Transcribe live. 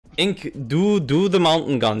Ink, do the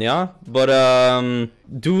mountain gun, yeah? But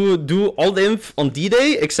do all the inf on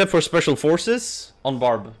D-Day except for special forces on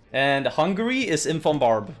Barb. And Hungary is inf on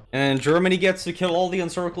Barb. And Germany gets to kill all the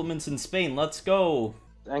encirclements in Spain. Let's go.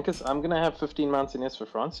 Dankus, I'm gonna have 15 mountaineers for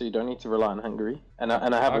France, so you don't need to rely on Hungary. And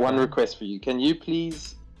I have one request for you. Can you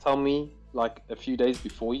please tell me, like, a few days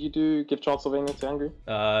before you do give Transylvania to Hungary?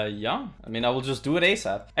 Yeah. I mean, I will just do it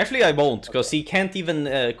ASAP. Actually, I won't, because he can't even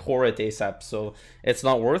core it ASAP, so it's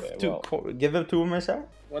not worth to give it to him ASAP.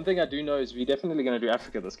 One thing I do know is we're definitely gonna do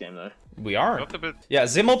Africa this game, though. We are. Yeah,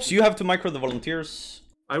 Zimops, you have to micro the volunteers.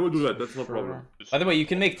 I will do that, that's no problem. By the way, you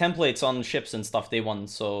can make templates on ships and stuff day one,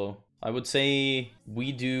 so I would say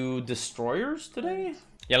we do destroyers today?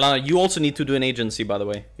 Yeah, Lana, you also need to do an agency, by the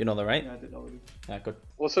way. You know that, right? Yeah, I did already. Yeah, good.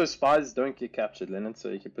 Also, spies don't get captured, Leonard, so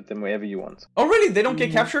you can put them wherever you want. Oh, really? They don't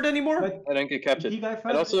get captured anymore? They don't get captured.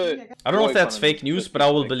 And also, I don't know if that's fake news, but I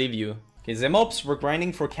will believe you. Okay, Zemops, we're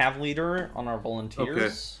grinding for Cav Leader on our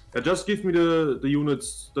volunteers. Okay. Just give me the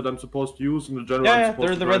units that I'm supposed to use in the general. Yeah,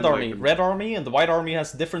 they're the Red Army. Red Army and the White Army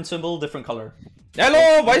has different symbol, different color.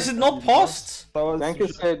 Hello, why is it not paused?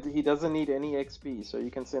 Dankus said he doesn't need any XP, so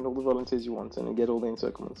you can send all the volunteers you want and you get all the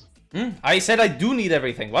encirclements. I said I do need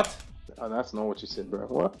everything. What? Oh, that's not what you said, bro.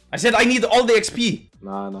 What? I said I need all the XP.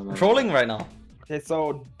 No. Trolling right now. Okay,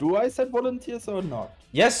 so do I send volunteers or not?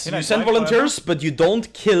 Yes, you send volunteers, but you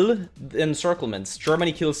don't kill the encirclements.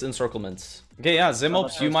 Germany kills encirclements. Okay, yeah,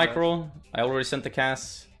 Zimops, you micro. I already sent the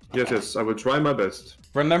cast. Yes, I will try my best.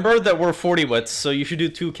 Remember that we're 40 wits, so you should do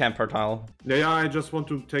 2 camp per tile. Yeah, I just want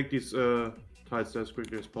to take these tiles as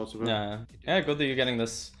quickly as possible. Yeah, good that you're getting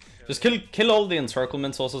this. Just kill all the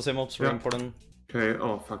encirclements also, Zimops, very important. Okay,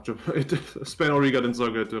 oh fuck, Spain already got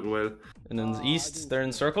encircled well. And in the east, they're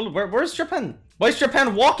encircled. Where's Japan? Why is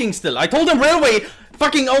Japan walking still? I told him railway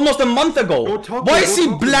fucking almost a month ago. Why is he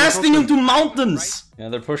blasting into mountains? Yeah,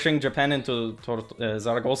 they're pushing Japan into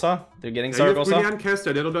Zaragoza. They're getting Zaragoza. They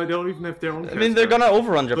don't even have their own caster. I mean, they're gonna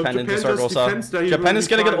overrun Japan into Zaragoza. Japan is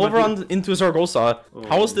gonna get overrun into Zaragoza.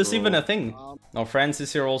 How is this even a thing? No, France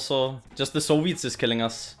is here also. Just the Soviets is killing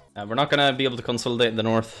us. We're not gonna be able to consolidate the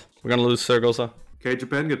north. We're gonna lose Zaragoza. Okay,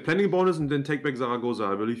 Japan, get planning bonus and then take back Zaragoza.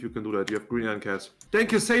 I believe you can do that. You have green and cats.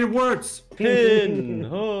 Thank you, say the words! Pin!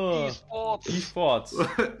 Esports! Esports!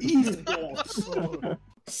 Esports!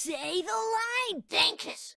 Say the line,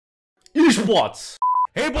 Dankus! Esports!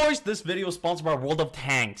 Hey boys, this video is sponsored by World of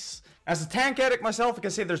Tanks. As a tank addict myself, I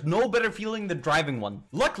can say there's no better feeling than driving one.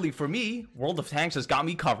 Luckily for me, World of Tanks has got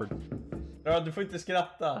me covered. Ja, du får inte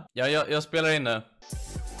skratta. Ja, jag spelar inne.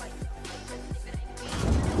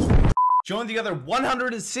 Join the other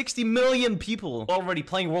 160 million people already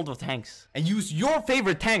playing World of Tanks and use your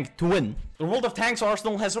favorite tank to win. The World of Tanks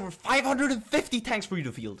arsenal has over 550 tanks for you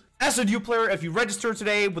to field. As a new player, if you register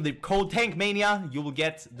today with the code TANKMANIA, you will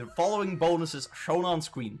get the following bonuses shown on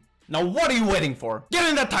screen. Now what are you waiting for? Get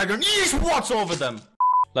in that tiger and watch over them!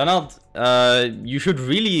 Lennard, you should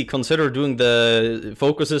really consider doing the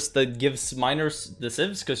focuses that gives miners the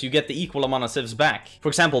civs, because you get the equal amount of civs back. For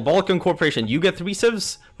example, Balkan Corporation, you get 3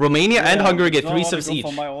 civs. Romania and Hungary get 3 civs each.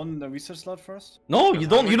 For my own research slot first? No, you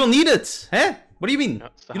don't need it. Huh? What do you mean?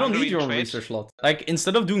 You don't need your own research slot. Like,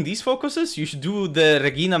 instead of doing these focuses, you should do the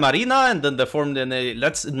Regina Marina and then the form,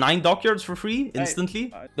 let's 9 dockyards for free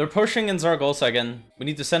instantly. They're pushing in Zaragoza again. We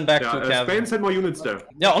need to send back to Cav. Spain, send more units there.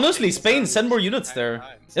 Yeah, honestly, Spain, send more units there.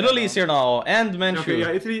 Italy is here now, and Manchu. Okay, yeah,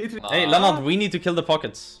 Italy. Hey, Leonard, we need to kill the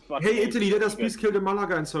pockets. Hey, Italy, let us please kill the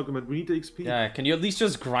Malaga encirclement. We need the XP. Yeah, can you at least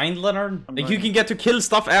just grind, Leonard? Like, you can get to kill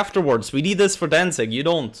stuff afterwards. We need this for Danzig, you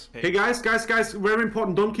don't. Hey, guys, very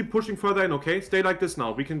important. Don't keep pushing further in, okay? Stay like this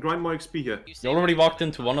now. We can grind more XP here. You already walked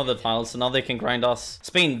into one of the tiles, so now they can grind us.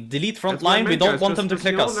 Spain, delete front line. We don't want them to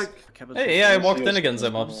click us. Hey, yeah, I walked in again,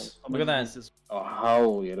 Zemops. Look at that.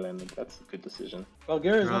 Oh, yeah, Leonard, that's a good decision.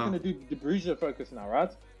 Bulgaria's not going to do the Bruges focus now, right?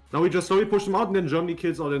 Now we just slowly push them out, and then Germany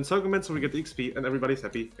kills all the encirclements, so we get the XP, and everybody's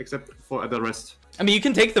happy, except for the rest. I mean, you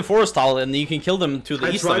can take the forest tile, and you can kill them to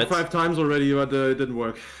the east of it. I tried 5 times already, but it didn't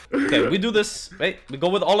work. Okay, we do this. Wait, we go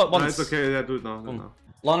with all at once. It's okay, yeah, do it now.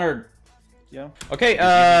 Leonard. Yeah. Okay,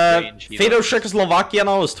 Fate of Czechoslovakia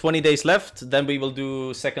now is 20 days left. Then we will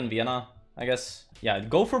do second Vienna, I guess. Yeah,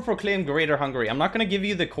 go for Proclaim Greater Hungary. I'm not gonna give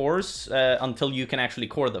you the cores until you can actually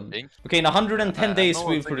core them. Okay, in 110 days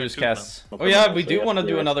we'll produce casts. Oh yeah, we do want to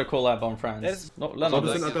do another collab on France. No, Leonard,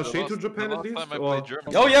 an attaché to Japan at least?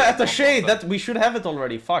 Oh yeah, attaché! That we should have it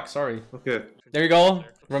already. Fuck, sorry. Okay. There you go.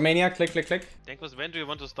 Romania, click. Dankus, when do you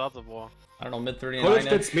want to start the war? I don't know, mid-39. College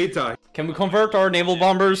that's meta. Can we convert our naval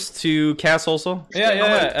bombers to CAS also?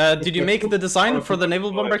 Yeah. Did you make the design for the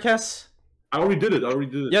naval bomber CAS? I already did it.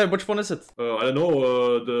 Yeah, which one is it? I don't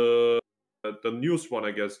know. the newest one,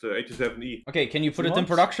 I guess, the 87E. Okay, can you put it in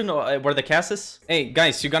production where the cast is? Hey,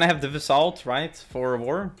 guys, you're gonna have divs out, right? For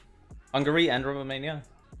war? Hungary and Romania?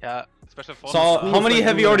 Yeah, special forces. So, how many like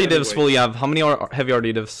heavy doing RD it divs anyway. will you have? How many heavy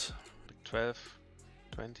RD divs? 12,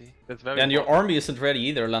 20. That's very Yeah, and your important. army isn't ready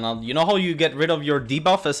either, Lennard. You know how you get rid of your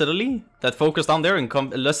debuff as Italy? That focused on there and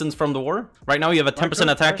lessons from the war? Right now you have a 10%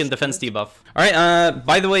 attack and defense debuff. Alright,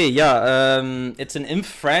 by the way, yeah, it's an Inf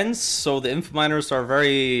France, so the Inf miners are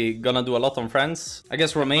gonna do a lot on France. I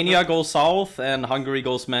guess Romania goes south and Hungary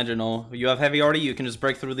goes Maginot. You have heavy RD, you can just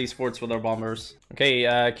break through these forts with our bombers. Okay,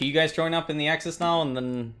 can you guys join up in the Axis now and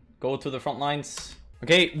then go to the front lines?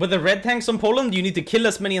 Okay, with the red tanks on Poland, you need to kill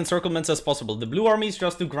as many encirclements as possible. The blue armies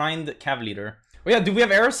just to grind cav leader. Oh yeah, do we have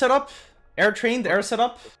air set up? Air trained, air set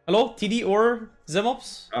up? Hello, TD or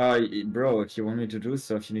Zemops? Bro, if you want me to do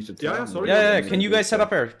stuff, you need to tell Yeah, me. sorry. Yeah, can you guys set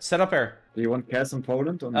up air? Set up air. Do you want CAS in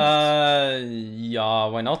Poland or not? Yeah,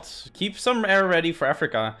 why not? Keep some air ready for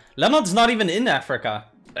Africa. Lennard's not even in Africa.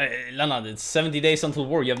 Lennard, it's 70 days until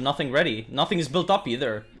war. You have nothing ready. Nothing is built up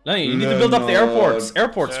either. Lennard, you need to build up the airports.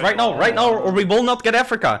 Airports, right now, or we will not get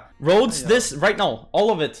Africa. Roads, this, right now. All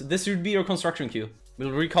of it. This should be your construction queue.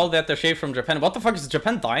 We'll recall that the shade from Japan. What the fuck, is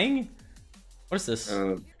Japan dying? What is this?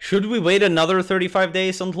 Should we wait another 35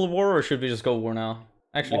 days until war, or should we just go war now?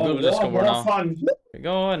 Actually, we'll just go war now. Fun. There we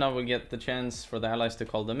go, and now we get the chance for the allies to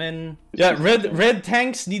call them in. Yeah, red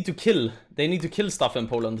tanks need to kill. They need to kill stuff in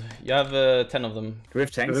Poland. You have 10 of them. Do we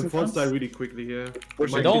have tanks The in fonts France? die really quickly here.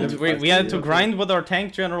 We don't. We had to grind with our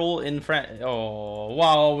tank general in France. Oh,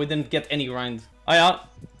 wow, we didn't get any grind. Oh yeah,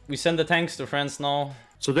 we send the tanks to France now.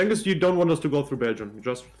 So Dankus, you don't want us to go through Belgium,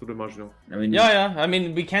 just through the Maginot. I mean, Yeah, I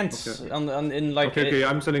mean, we can't in like Okay,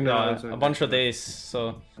 I'm sending a bunch of days.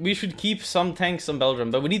 So we should keep some tanks in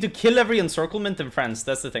Belgium, but we need to kill every encirclement in France.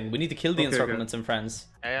 That's the thing. We need to kill the encirclements in France.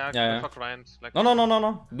 Yeah, for grind. Like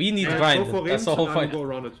No. We need grind. That's the whole point. Go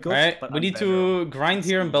around it. Alright, we need to grind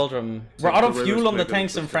here in Belgium. We're out of fuel on the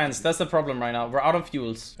tanks in France. That's the problem right now. We're out of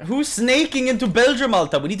fuels. Who's snaking into Belgium,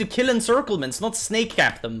 Alta? We need to kill encirclements, not snake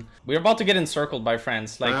cap them. We're about to get encircled by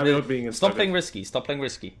France. Like, we're not being stop encircled. playing risky. Stop playing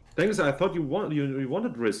risky. Dankus, I thought you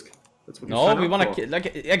wanted risk. That's what you No, signed we up want for. to like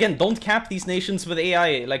again. Don't cap these nations with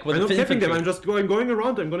AI, like with I'm not capping them. infantry. I'm just going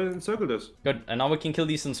around. I'm gonna encircle this. Good, and now we can kill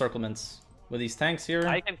these encirclements with these tanks here.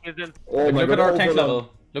 I can kill them. oh my Look at God, our tank overlap. level.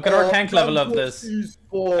 Look at our tank level of this.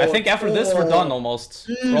 I think after this we're done almost.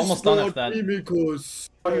 We're almost done after that. Memecus.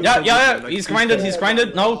 Yeah. He's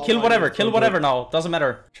grinded. No, kill whatever now. Doesn't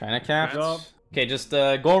matter. China capped. Okay, just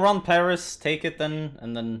go around Paris, take it then,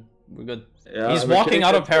 and then we're good. Yeah, He's we walking take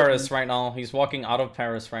out of that Paris right now. He's walking out of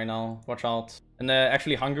Paris right now. Watch out. And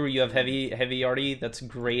actually, Hungary, you have heavy RD. That's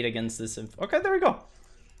great against this. Okay, there we go.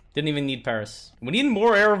 Didn't even need Paris. We need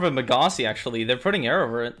more air over Megasi, actually. They're putting air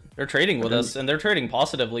over it. They're trading with us, and they're trading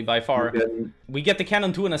positively by far. We get the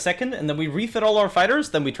Cannon 2 in a second, and then we refit all our fighters,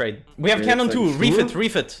 then we trade. We have Cannon 2.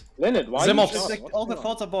 Refit. Leonard, why Zemops. are you All the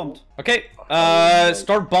forts are bombed. Okay,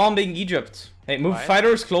 start bombing Egypt. Hey, move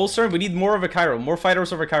fighters closer. We need more of a Cairo. More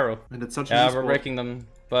fighters over Cairo. And it's such a Yeah, we're breaking them.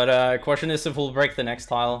 But question is if we'll break the next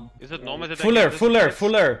tile. Is it normal that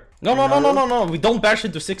Fuller. No. We don't bash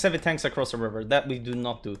into 6 heavy tanks across the river. That we do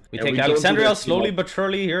not do. We take we don't do Alexandria that, slowly but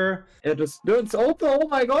surely here. Yeah, just no, it's open. Oh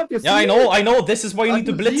my God! You Yeah, see I know. This is why you need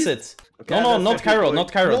to blitz it. Okay, No, that's not actually Cairo. going-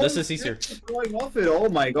 Not Cairo. No, This is easier. it's going off it. Oh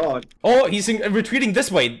my God! Oh, he's retreating this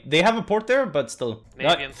way. They have a port there, but still.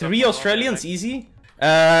 Maybe in 3 some Australians, like- easy.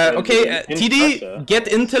 Okay, TD, Russia. get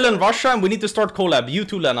intel in Russia, and we need to start collab. You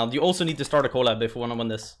too, Lennard. You also need to start a collab if we want to win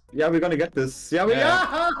this. Yeah, we're gonna get this. Yeah,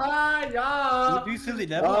 yeah. Do you still the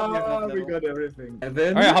level? or we have enough We level? got everything. And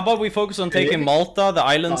then Alright, how about we focus on taking Malta, the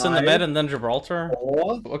islands in the med, and then Gibraltar?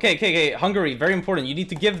 4. Okay. Hungary, very important. You need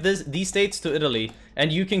to give these states to Italy,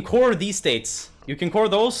 and you can core these states. You can core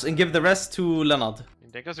those and give the rest to Lennard. In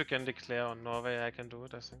Dankus you can declare on Norway. I can do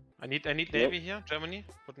it. I think. I need navy here. Germany,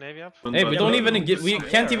 put navy up. Hey, we don't even get. We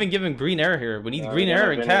can't even give him green air here. We need green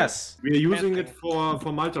air and CAS. We are using it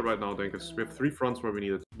for Malta right now, Dankus. We have 3 fronts where we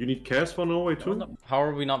need it. You need CAS for Norway too? How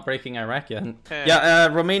are we not breaking Iraq yet? Yeah,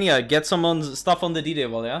 Romania, get some stuff on the D-Day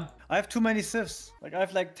wall, yeah? I have too many civs. Like I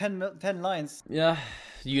have like 10 lines. Yeah,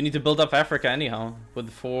 you need to build up Africa anyhow, with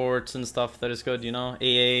forts and stuff. That is good, you know?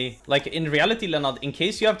 AA. Like, in reality, Lennard, in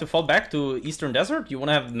case you have to fall back to Eastern Desert, you want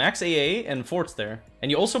to have max AA and forts there. And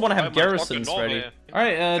you also want to have garrisons ready.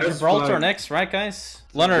 Alright, Gibraltar next, right, guys?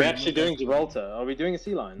 We're Leonard. actually doing Gibraltar. Are we doing a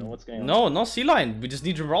sea line or what's going on? No sea line. We just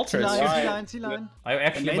need Gibraltar. Sea line. I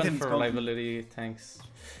actually went maintenance for company. reliability tanks.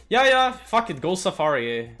 Yeah, fuck it, go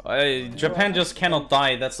Safari. Japan just cannot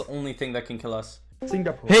die, that's the only thing that can kill us.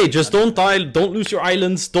 Singapore. Hey, just don't die, don't lose your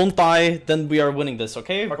islands, don't die, then we are winning this,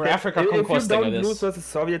 okay? We're Africa conquesting If you don't this. lose versus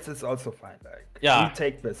Soviets, it's also fine. Like, Yeah. we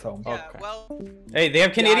take this home. Yeah, Okay. well, Hey, they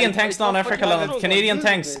have Canadian tanks now in don't Africa, forget Leonard. those Canadian ones,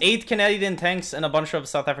 tanks. isn't it? 8 Canadian tanks and a bunch of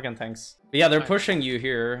South African tanks. But yeah, they're pushing you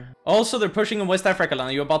here. Also, they're pushing in West Africa,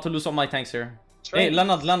 Leonard. You're about to lose all my tanks here. Hey,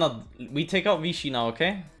 Leonard, we take out Vichy now,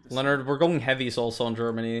 okay? Leonard, we're going heavies also in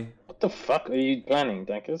Germany. What the fuck are you planning,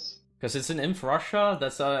 Dankus? Because it's an inf Russia,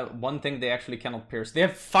 that's one thing they actually cannot pierce. They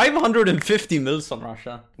have 550 mils on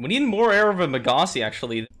Russia. We need more air of a Megasi,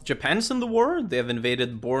 actually. Japan's in the war. They have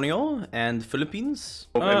invaded Borneo and Philippines.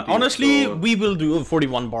 Honestly, we will do a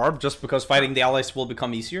 41 barb, just because fighting the allies will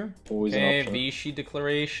become easier. Always an Okay, option. Vichy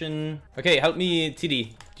declaration. Okay, help me,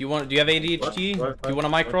 TD. Do you have ADHD? Do you want a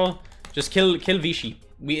micro? Just kill Vichy.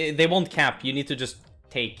 They won't cap. You need to just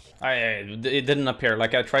take. It didn't appear.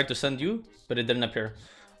 Like, I tried to send you, but it didn't appear.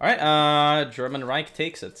 Alright, German Reich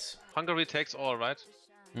takes it. Hungary takes all, right?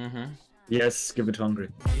 Mm-hmm. Yes, give it Hungary.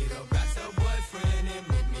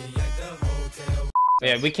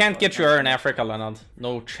 Yeah, we can't get you air in Africa, Leonard.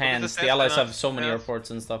 No chance. The allies have so many airports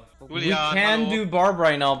and stuff. We can do barb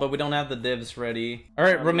right now, but we don't have the divs ready.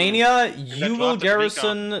 Alright, Romania, you will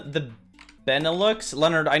garrison the Benelux.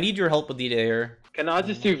 Leonard, I need your help with D-Day here. Can I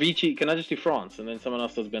just do Vichy? Can I just do France and then someone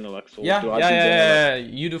else does Benelux? Or do I do Yeah.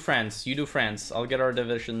 You do France. You do France. I'll get our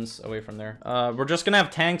divisions away from there. We're just gonna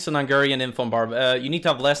have tanks and Hungarian info barb. You need to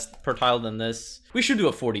have less per tile than this. We should do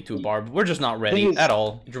a 42 barb. We're just not ready at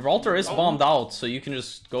all. Gibraltar is bombed out, so you can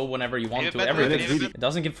just go whenever you want to. Everything. It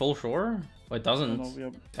doesn't give full shore. Oh, it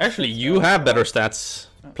doesn't. Actually, you have better stats.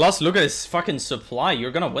 Plus, look at his fucking supply.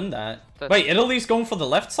 You're gonna win that. Wait, Italy's going for the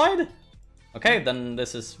left side? Okay, then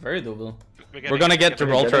this is very doable. We're gonna get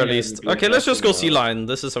Gibraltar at least. Okay, let's just go sea line.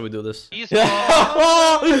 This is how we do this.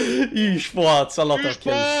 Esports, a lot of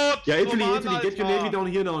kills. Yeah, Italy, get your navy down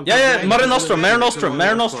here now. Yeah, Mare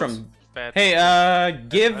Nostrum. Hey,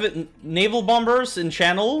 give naval bombers in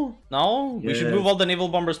channel now. We should move all the naval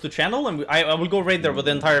bombers to channel, and I will go raid there with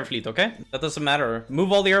the entire fleet, okay? That doesn't matter.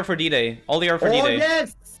 Move all the air for D-Day. All the air for D-Day.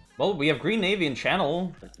 Yes! Well, we have Green Navy in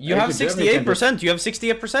channel. You have 68%. You have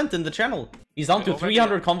 68% in the channel. He's down to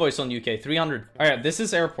 300 convoys on UK. 300. Alright, this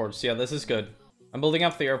is airports. Yeah, this is good. I'm building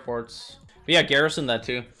up the airports. But yeah, garrison that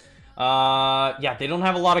too. Yeah, they don't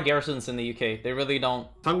have a lot of garrisons in the UK. They really don't.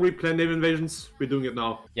 Hungary plan naval invasions. We're doing it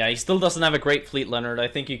now. Yeah, he still doesn't have a great fleet, Leonard. I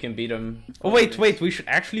think you can beat him. Oh wait. We should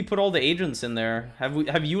actually put all the agents in there. Have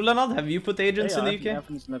you, Leonard? Have you put the agents in the UK?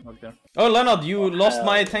 Oh, Leonard, you lost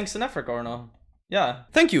my tanks in Africa or no? Yeah,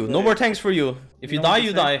 thank you. No more tanks for you. If you die,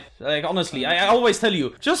 you die. Like, honestly, I always tell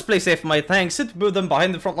you, just play safe my tanks, sit with them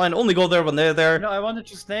behind the front line, only go there when they're there. No, I wanted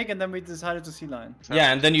to snake and then we decided to sea line.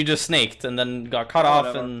 Yeah, and then you just snaked and then got cut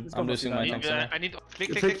off and I'm losing my tanks. I need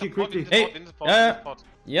click quickly.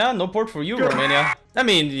 Yeah, no port for you, Romania. I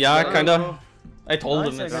mean, yeah, kinda. I told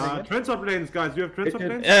him it's... Transport planes, guys. You have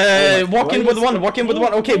transport planes? Walk in with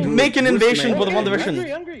one. Okay, make an invasion with one division.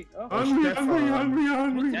 Hungry. Oh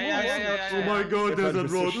my god, there's a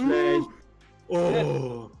road.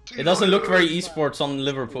 Oh. It doesn't look very esports on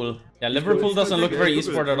Liverpool. Yeah, Liverpool doesn't look very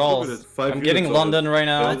esport at all. I'm getting London right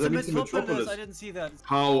now. I didn't see that.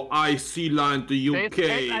 How I sea lined the UK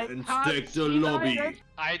and stacked the lobby.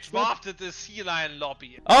 I drafted the sea line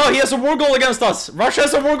lobby. Oh, he has a war goal against us. Russia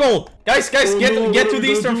has a war goal. Guys, get to the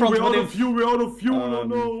eastern front. We're out of fuel.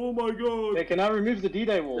 No, oh my god. Hey, can I remove the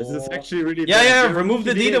D-Day wall? This is actually really Yeah, remove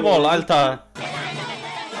the D-Day wall, Alta.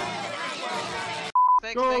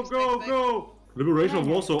 Go. Liberation of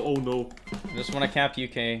Warsaw, oh no. I just want to cap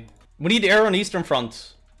UK. We need air on eastern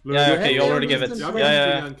front. Yeah, okay, you already give it.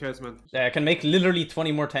 Yeah, I can make literally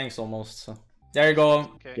 20 more tanks almost. So. There you go.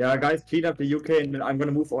 Okay. Yeah, guys, clean up the UK and I'm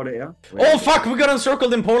gonna move all the air. Oh fuck, we got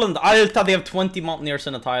encircled in Poland. Alta, they have 20 mountaineers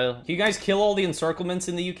in a tile. Can you guys kill all the encirclements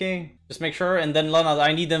in the UK? Just make sure, and then Lana,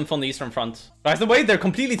 I need them from the eastern front. By the way, they're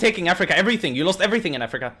completely taking Africa, everything. You lost everything in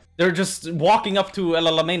Africa. They're just walking up to El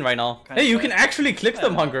Alamein right now. Hey, you can actually clip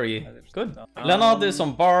them, Hungary. Good. Leonard is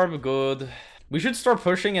on barb, good. We should start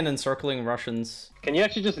pushing and encircling Russians. Can you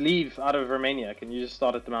actually just leave out of Romania? Can you just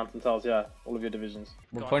start at the mountain tiles? Yeah, all of your divisions.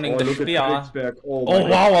 We're pointing the Spia. Oh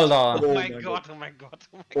wow, Alda. Oh my god.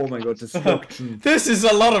 Oh my god, destruction. This is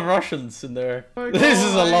a lot of Russians in there. This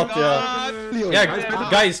is a lot, yeah.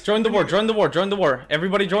 Guys, join the war.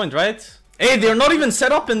 Everybody joined, right? Hey, they're not even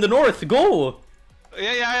set up in the north. Go.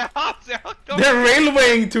 Yeah. They're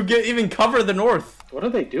railwaying to even cover the north. What are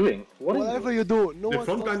they doing? Whatever you do, no the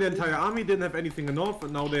front line, the entire army didn't have anything in north,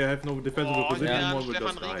 and now they have no defensible position anymore. With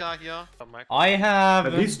I have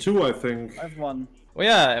at least 2, I think. I have 1. Oh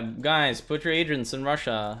yeah, guys, put your agents in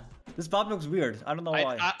Russia. This barb looks weird. I don't know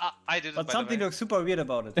why. I did it, But by something the way. looks super weird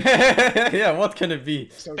about it. Yeah, what can it be?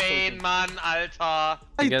 Spain, man, Alter.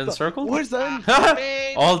 You get encircled? Where's that?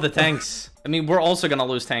 Spain. All the tanks. I mean, we're also gonna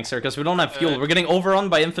lose tanks here because we don't have fuel. We're getting overrun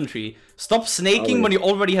by infantry. Stop snaking when you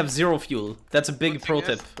already have 0 fuel. That's a big pro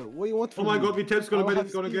tip. What do you want Oh from my me? god, Viteb's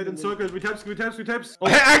gonna get encircled. Viteb's. Oh,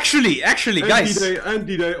 Actually, guys. and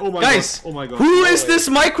D-Day. Oh my Guys, god. Oh my god. who is this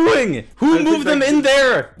microing? Who I moved think them in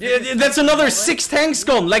there? Yeah, that's another 6 tanks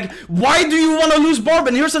gone. Like, why do you want to lose Barb?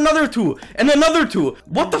 And here's another 2. And another 2.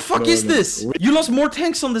 What the fuck is this? You lost more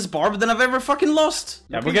tanks on this Barb than I've ever fucking lost.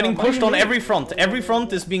 Yeah, we're getting pushed on every front. Every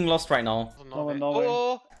front is being lost right now.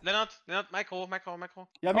 Oh, Lennard, micro.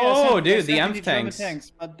 Yeah, Oh, I dude, sent the many AMP German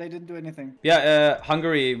tanks. but they didn't do anything. Yeah,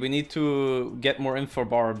 Hungary, we need to get more info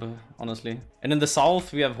Barb, honestly. And in the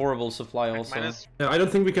south, we have horrible supply also. Yeah, I don't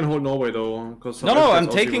think we can hold Norway though. No, I'm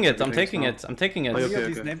taking it. I'm taking it. I'm taking it. Okay, Yeah,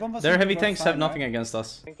 these okay. name bombers Their seem heavy to work tanks fine, have nothing right? against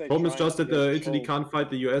us. Problem is just that Italy can't fight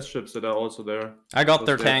the US ships that are also there. I got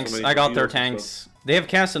their Because they have tanks. so many I got their torpedoes and tanks. They have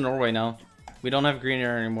cast in Norway now. We don't have green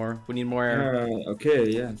air anymore. We need more air. Okay,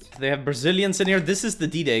 yes. They have Brazilians in here. This is the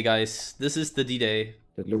D-Day, guys. This is the D-Day.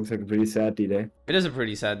 That looks like a pretty sad D-Day. It is a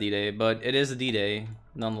pretty sad D-Day, but it is a D-Day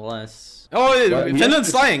nonetheless. Oh, we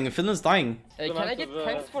Finland's have dying. Finland's dying. Can I get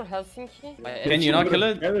tanks for Helsinki? Can you not kill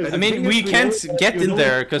it? I mean, thing we is, can't know- get we in know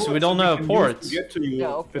there the because we ports don't that have can use ports. to get to you,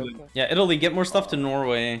 Yeah, okay, Finland. okay. Yeah, Italy, get more stuff to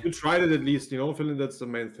Norway. You tried it at least, you know, Finland. That's the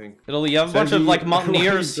main thing. Italy, you have a bunch of Sandy, like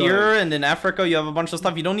mountaineers why you here, and in Africa you have a bunch of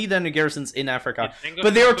stuff. You don't need any garrisons in Africa,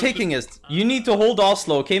 but they are taking it. You need to hold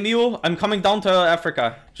Oslo, okay, Mio? I'm coming down to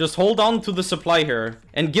Africa. Just hold on to the supply here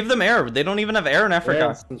and give them air. They don't even have air in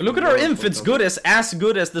Africa. Yes. Look at our inf. It's good as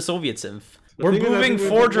good as the Soviets inf. We're thing is, I moving think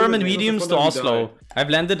 4 we're German moving mediums to because of Oslo. die. I've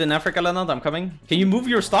landed in Africa, Lennart. I'm coming. Can you move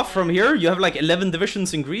your stuff from here? You have like 11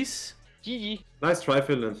 divisions in Greece. GG. Nice try,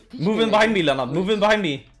 Finland. Move in behind me, Lennart. Move in behind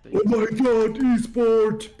me. Oh my god,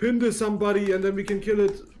 esport! Pin this somebody and then we can kill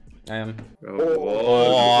it. I am.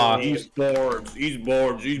 Oh, Esports.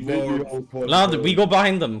 Lennart, we go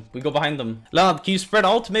behind them. We go behind them. Lennart, can you spread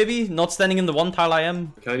out maybe? Not standing in the one tile I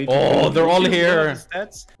am. Oh, they're all here.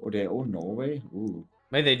 Stats? Oh, they own Norway? Ooh.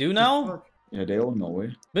 Wait, they do now? Yeah, they own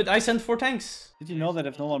Norway. But I sent 4 tanks. Did you know that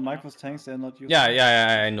if no one micros tanks, they're not used?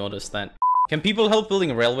 Yeah, I noticed that. Can people help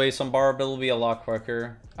building railways on Barb? It'll be a lot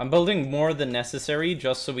quicker. I'm building more than necessary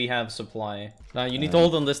just so we have supply. Now, you need to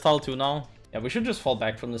hold on this tile too now. Yeah, we should just fall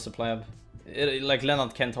back from the supply hub. Like,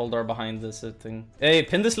 Lennart can't hold our behind this thing. Hey,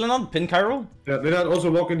 pin this, Lennart. Pin Cairo. Yeah, Lennart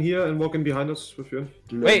also walk in here and walk in behind us with you.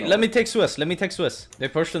 Wait, let me take Swiss. Let me take Swiss. They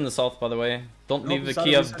pushed in the south, by the way. Don't leave the south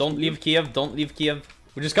Kiev. is Don't leave Kiev. Don't leave Kiev.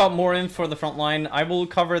 We just got more in for the front line. I will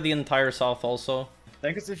cover the entire south also.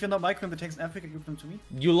 Dankus, if you're not microing the tanks in Africa, give them to me.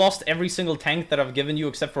 You lost every single tank that I've given you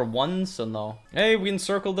except for 1, so no. Hey, we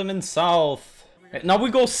encircled them in south. Now we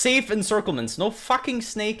go safe encirclements. No fucking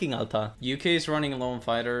snaking, Alta. UK is running low on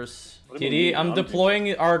fighters. TD, I'm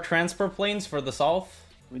deploying our transport planes for the south.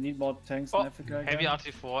 We need more tanks in Africa. Heavy Again.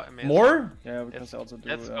 RT4, amazing. More? Yeah, because they also do.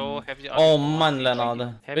 Let's go, heavy RT4. Oh man,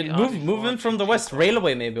 Leonard. Heavy Wait, move RT4, in from the west.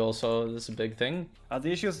 Railway maybe also. That's a big thing. The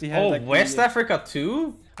issues they had. Oh, like, West Africa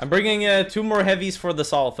too? I'm bringing 2 more heavies for the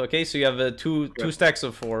south, okay? So you have two stacks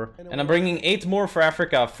of 4. And I'm bringing 8 more for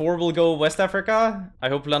Africa. 4 will go West Africa. I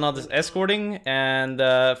hope Leonard is escorting. And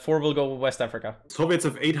 4 will go West Africa. Soviets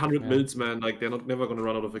have 800 mils, man. Like, they're never gonna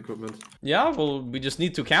run out of equipment. Yeah, well, we just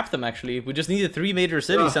need to cap them, actually. We just needed 3 major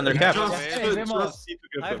cities and they're capped. Hey, Remos,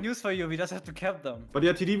 I have news for you. We just have to cap them. But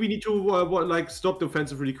yeah, TD, we need to like stop the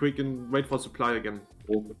offensive really quick and wait for supply again.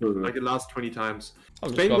 Like the last 20 times.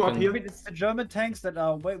 Spain, go up here. It's the German tanks that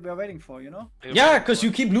are we're waiting for, you know? Yeah, because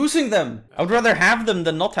you keep losing them. I would rather have them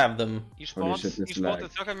than not have them. Esports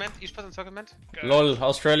encirclement. Lol,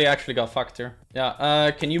 Australia actually got fucked here.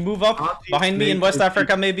 Yeah, can you move up behind me in West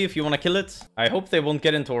Africa maybe if you want to kill it? I hope they won't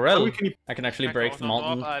get into Orel. I can actually break the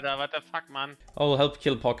mountain. What the fuck, man? I'll help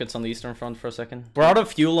kill pockets on the eastern front for a second. We're out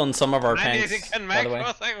of fuel on some of our tanks, by the way.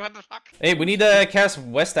 What the fuck? Hey, we need to cast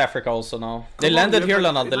West Africa also now. They landed here,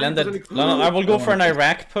 Leonard. They landed. Leonard, I will go for an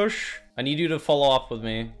Iraq push. I need you to follow up with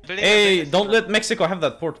me. Hey, don't let Mexico have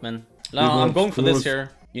that port, man. Leonard, I'm going for this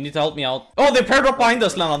here. You need to help me out. Oh, they paired up behind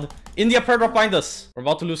us, Leonard. India paired up behind us. We're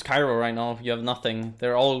about to lose Cairo right now. You have nothing.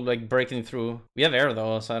 They're all like breaking through. We have air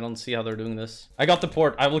though, so I don't see how they're doing this. I got the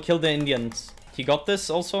port. I will kill the Indians. He got this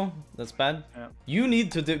also? That's bad. Yeah. You need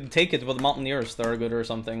to take it with mountaineers that are good or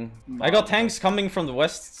something. I got tanks coming from the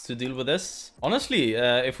west to deal with this. Honestly,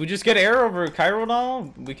 if we just get air over Cairo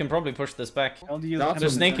now, we can probably push this back. They're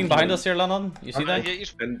snaking behind us here, Lennon. You see that?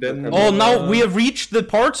 And then, oh, now we have reached the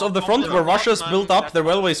parts of the front where Russia's built up the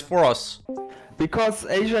railways for us. Because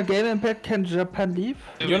Asia Game Impact can Japan leave?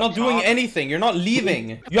 You're not doing anything. You're not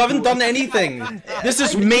leaving. You haven't done anything. This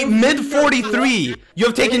is mid 43. You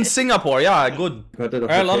have taken Singapore. Yeah, good.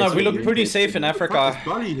 Alright, Lennard, we look pretty safe in Africa.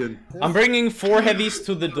 I'm bringing 4 heavies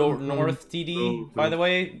to the north, TD, by the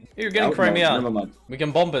way. You're getting Crimea. We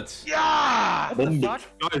can bomb it. Yeah! Bomb it.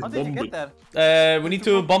 How did you get there? We need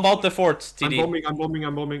to bomb out the fort, TD. I'm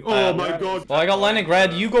bombing. Oh my god. Well, I got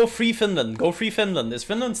Leningrad. You go free Finland. Go free Finland. Is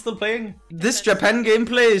Finland still playing? This Japan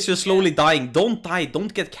gameplay is just slowly dying. Don't die.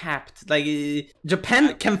 Don't get capped. Like,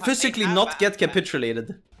 Japan can physically not get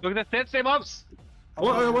capitulated. Look at the same ups.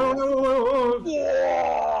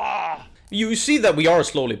 You see that we are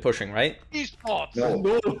slowly pushing, right? Esports. No,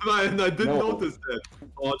 man, I didn't notice that.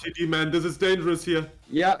 Oh, TD, man, this is dangerous here.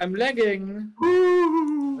 Yeah, I'm lagging.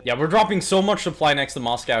 Yeah, we're dropping so much supply next to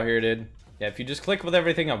Moscow here, dude. Yeah, if you just click with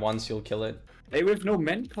everything at once, you'll kill it. Hey, we have no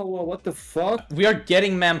manpower, what the fuck? We are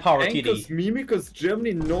getting manpower, Dankus, TD. Memecus,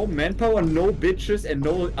 Germany, no manpower, no bitches, and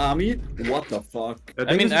no army? What the fuck?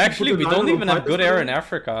 I mean, actually, we don't even have good air in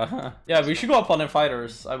Africa. Yeah, we should go up on the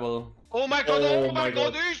fighters. I will. Oh my god, oh my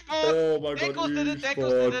god, Esports! Oh my god, Dankus did it, Dankus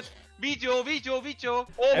did Esports. it! Video! Oh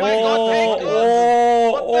my god,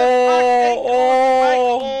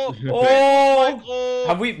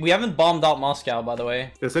 Dankus! We haven't bombed out Moscow, by the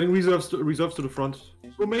way. They're sending reserves to the front.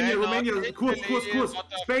 Romania, Kurs.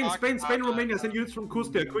 Spain, Romania, send units from Kurs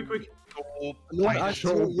there, quick.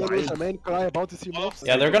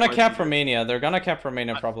 Yeah, they're gonna cap Romania. They're gonna cap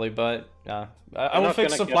Romania probably, but yeah. I will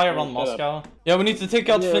fix supply around Moscow. Yeah, we need to take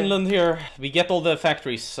out Finland here. We get all the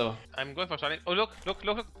factories, so. I'm going for starting. Oh, look.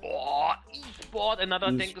 Oh, Esport, another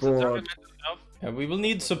Dankus encirclement. Yeah, we will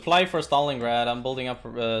need supply for Stalingrad. I'm building up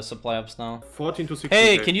supply ups now. 14 to 16.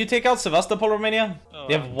 Hey, can you take out Sevastopol, Romania?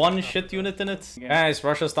 They have 1 shit unit in it. Guys,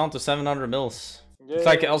 Russia's down to 700 mils. It's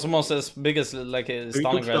like almost as big as like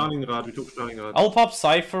Stalingrad. We took Stalingrad. I'll pop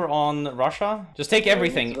Cypher on Russia. Just take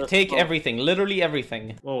everything. Take everything. Literally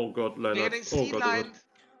everything. Oh god, Lennard.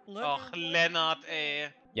 Oh, Lennard,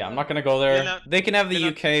 Yeah, I'm not gonna go there. Lennard, They can have the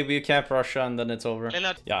Lennard. UK, we cap Russia, and then it's over.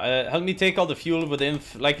 Lennard. Yeah, help me take all the fuel with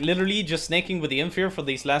inf. Like, literally just snaking with the infir for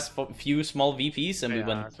these last few small VPs, and we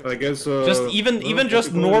win. I guess, Just even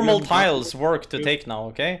just normal tiles work to take now,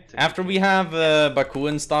 okay? After we have Baku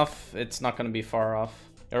and stuff, it's not gonna be far off.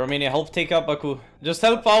 Yeah, Romania, help take out Baku. Just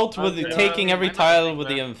help out with taking every tile with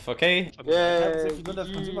the inf, okay?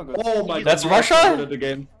 Oh my god. That's Russia?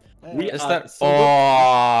 Again. Is that?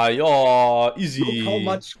 Oh, easy. Look how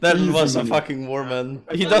much That was a money. fucking war, man.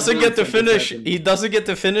 He doesn't get to finish. He doesn't get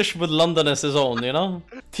to finish with London as his own, you know.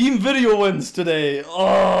 Team Video wins today.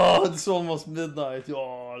 Oh, it's almost midnight.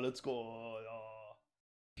 Oh, let's go.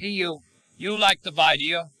 Hey, you like the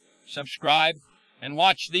video? Subscribe and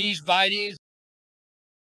watch these videos.